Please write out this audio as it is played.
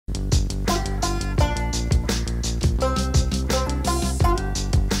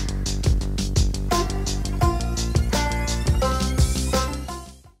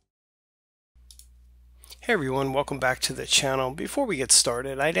Hey everyone, welcome back to the channel. Before we get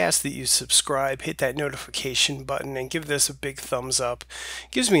started, I'd ask that you subscribe, hit that notification button, and give this a big thumbs up.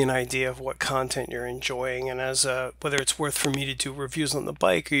 It gives me an idea of what content you're enjoying, and whether it's worth for me to do reviews on the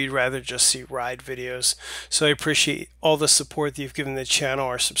bike or you'd rather just see ride videos. So I appreciate all the support that you've given the channel.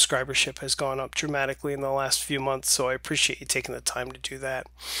 Our subscribership has gone up dramatically in the last few months, so I appreciate you taking the time to do that.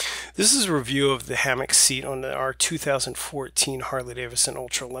 This is a review of the hammock seat on our 2014 Harley-Davidson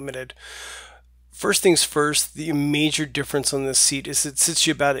Ultra Limited. First things first, the major difference on this seat is it sits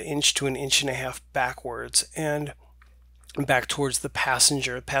you about 1 inch to 1.5 inches backwards and back towards the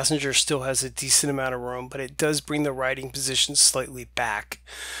passenger. The passenger still has a decent amount of room, but it does bring the riding position slightly back.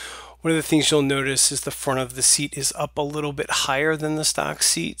 One of the things you'll notice is the front of the seat is up a little bit higher than the stock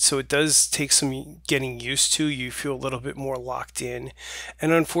seat, so it does take some getting used to. You feel a little bit more locked in.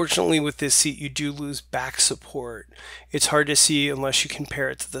 And unfortunately with this seat you do lose back support. It's hard to see unless you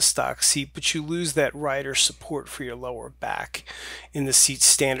compare it to the stock seat, but you lose that rider support for your lower back in the seat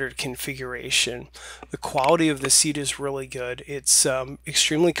standard configuration. The quality of the seat is really good. It's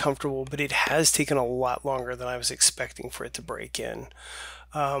extremely comfortable, but it has taken a lot longer than I was expecting for it to break in.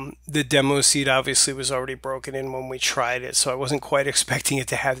 The demo seat obviously was already broken in when we tried it, so I wasn't quite expecting it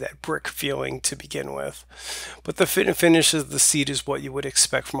to have that brick feeling to begin with. But the fit and finish of the seat is what you would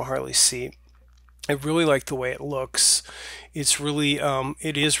expect from a Harley seat. I really like the way it looks. It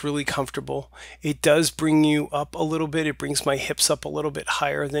is really comfortable. It does bring you up a little bit. It brings my hips up a little bit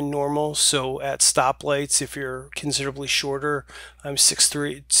higher than normal. So at stoplights, if you're considerably shorter, I'm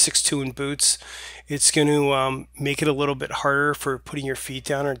 6'3", 6'2" in boots, it's going to make it a little bit harder for putting your feet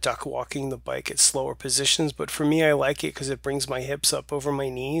down or duck walking the bike at slower positions. But for me, I like it because it brings my hips up over my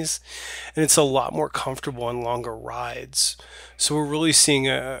knees, and it's a lot more comfortable on longer rides. So we're really seeing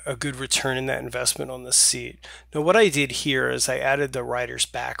a good return in that investment on the seat. Now what I did here is I added the rider's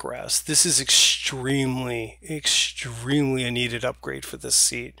backrest. This is extremely a needed upgrade for this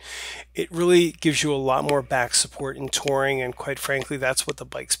seat. It really gives you a lot more back support in touring, and quite frankly that's what the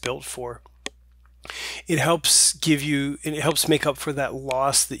bike's built for. It helps make up for that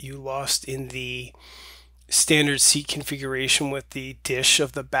loss that you lost in the standard seat configuration, with the dish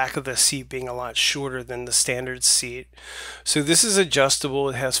of the back of the seat being a lot shorter than the standard seat. So this is adjustable.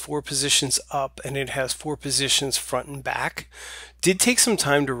 It has 4 positions up and it has 4 positions front and back. Did take some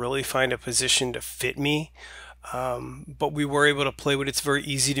time to really find a position to fit me, but we were able to play with it. It's very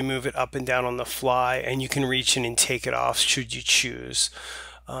easy to move it up and down on the fly, and you can reach in and take it off should you choose.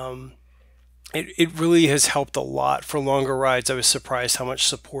 It really has helped a lot for longer rides. I was surprised how much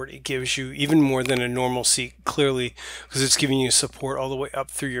support it gives you, even more than a normal seat, clearly, because it's giving you support all the way up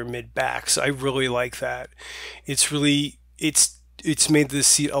through your mid-back. So I really like that. It's made this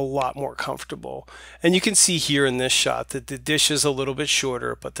seat a lot more comfortable. And you can see here in this shot that the dish is a little bit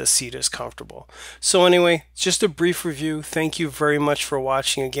shorter, but the seat is comfortable. So anyway, just a brief review. Thank you very much for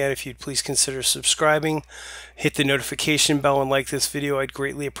watching. Again, if you'd please consider subscribing, hit the notification bell, and like this video, I'd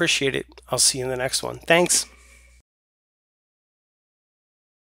greatly appreciate it. I'll see you in the next one. Thanks.